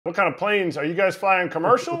What kind of planes? Are you guys flying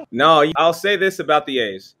commercial? No, I'll say this about the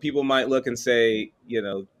A's. People might look and say,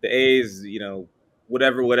 the A's,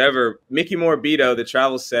 whatever. Mickey Morabito, the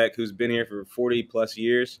travel sec, who's been here for 40 plus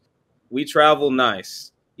years, we travel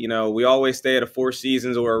nice. We always stay at a Four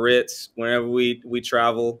Seasons or a Ritz whenever we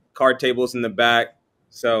travel. Card tables in the back.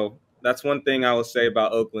 So that's one thing I will say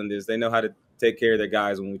about Oakland is they know how to take care of their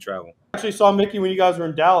guys when we travel. I actually saw Mickey when you guys were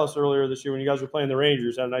in Dallas earlier this year when you guys were playing the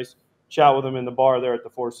Rangers. Had a nice chat with him in the bar there at the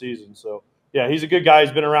Four Seasons. So, yeah, he's a good guy.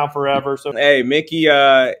 He's been around forever. So, hey, Mickey,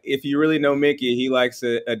 if you really know Mickey, he likes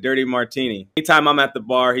a dirty martini. Anytime I'm at the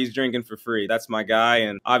bar, he's drinking for free. That's my guy.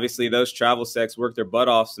 And obviously those travel secs work their butt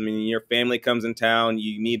off. I mean, your family comes in town,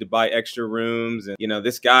 you need to buy extra rooms. And,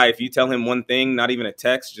 this guy, if you tell him one thing, not even a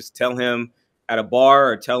text, just tell him at a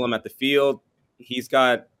bar or tell him at the field, he's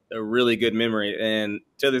got a really good memory. And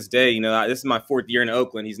to this day, this is my 4th year in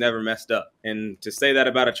Oakland. He's never messed up. And to say that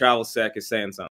about a travel sec is saying something.